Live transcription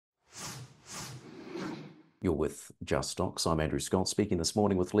You're with JustStocks. I'm Andrew Scott, speaking this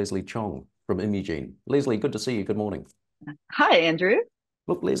morning with Leslie Chong from Imugene. Leslie, good to see you. Good morning. Hi, Andrew.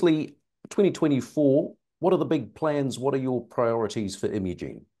 Look, Leslie, 2024, what are the big plans? What are your priorities for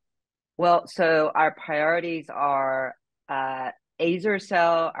Imugene? Well, so our priorities are uh,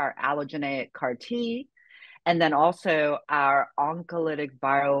 Azer-cel, our allogeneic CAR T, and then also our oncolytic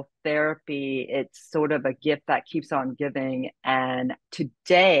viral therapy. It's sort of a gift that keeps on giving. And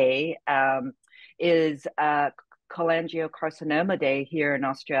today is cholangiocarcinoma day here in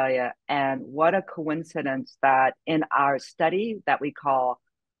Australia. And what a coincidence that in our study that we call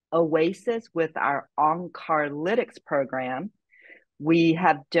Oasis with our onCARlytics program, we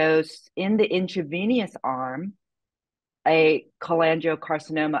have dosed in the intravenous arm a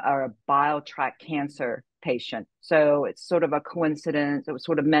cholangiocarcinoma or a bile tract cancer patient. So it's sort of a coincidence. It was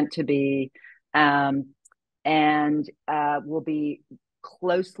sort of meant to be. Um, and we'll be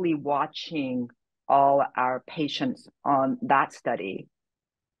closely watching all our patients on that study.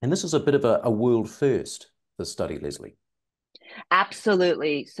 And this is a bit of a world first, this study, Leslie.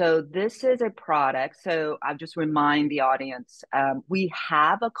 Absolutely. So this is a product. So I'll just remind the audience, we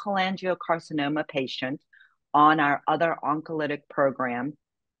have a cholangiocarcinoma patient on our other oncolytic program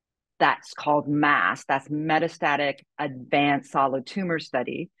that's called MASS, that's metastatic advanced solid tumor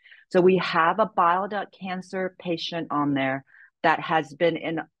study. So we have a bile duct cancer patient on there that has been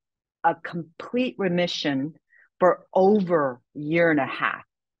in a complete remission for over a year and a half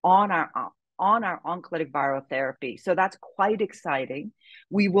on our oncolytic viral therapy. So that's quite exciting.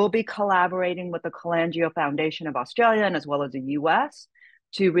 We will be collaborating with the Cholangio Foundation of Australia and as well as the US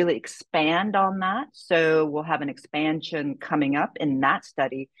to really expand on that. So we'll have an expansion coming up in that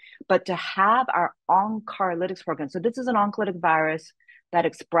study. But to have our onCARlytics program, so this is an oncolytic virus that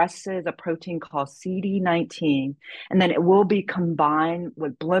expresses a protein called CD19, and then it will be combined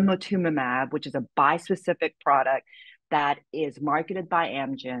with blinatumomab, which is a bispecific product that is marketed by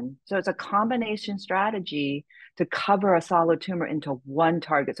Amgen. So it's a combination strategy to cover a solid tumor into one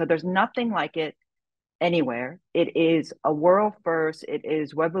target. So there's nothing like it anywhere. It is a world first, it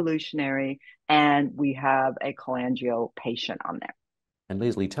is revolutionary, and we have a cholangio patient on there. And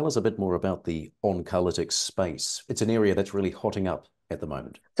Leslie, tell us a bit more about the oncolytic space. It's an area that's really hotting up at the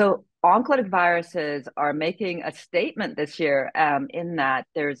moment. So oncolytic viruses are making a statement this year in that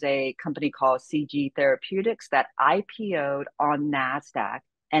there's a company called CG Therapeutics that IPO'd on NASDAQ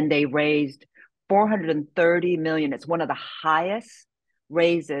and they raised 430 million. It's one of the highest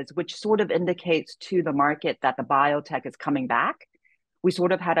raises, which sort of indicates to the market that the biotech is coming back. We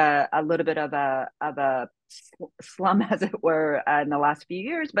sort of had a little bit of a slum, as it were, in the last few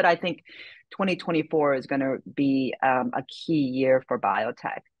years, but I think 2024 is going to be a key year for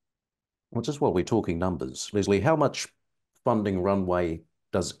biotech. Well, just while we're talking numbers, Leslie, how much funding runway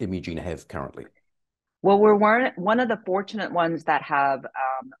does Imugene have currently? Well, we're one of the fortunate ones that have,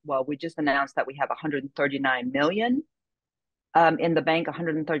 well, we just announced that we have 139 million in the bank,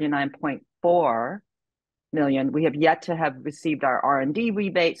 139.4 million. We have yet to have received our R&D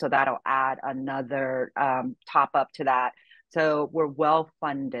rebate, so that'll add another top up to that. So we're well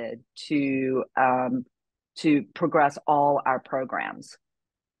funded to progress all our programs.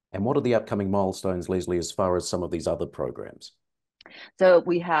 And what are the upcoming milestones, Leslie, as far as some of these other programs? So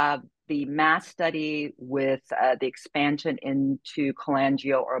we have the MASS study with the expansion into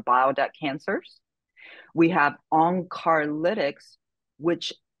cholangio or bile duct cancers. We have onCARlytics,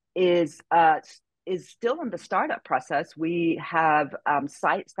 which is still in the startup process. We have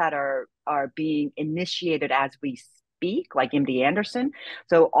sites that are being initiated as we speak, like MD Anderson.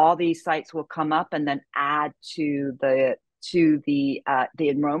 So all these sites will come up and then add to the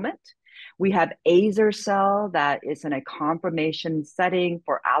enrollment. We have Azer-cel that is in a confirmation setting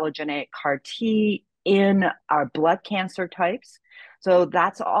for allogeneic CAR T in our blood cancer types. So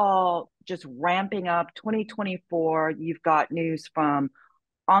that's all just ramping up. 2024, you've got news from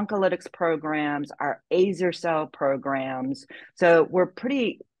oncolytics programs, our Azer-cel programs. So we're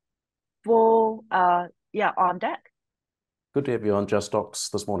pretty full, on deck. Good to have you on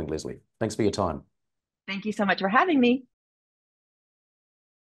JustStocks this morning, Leslie. Thanks for your time. Thank you so much for having me.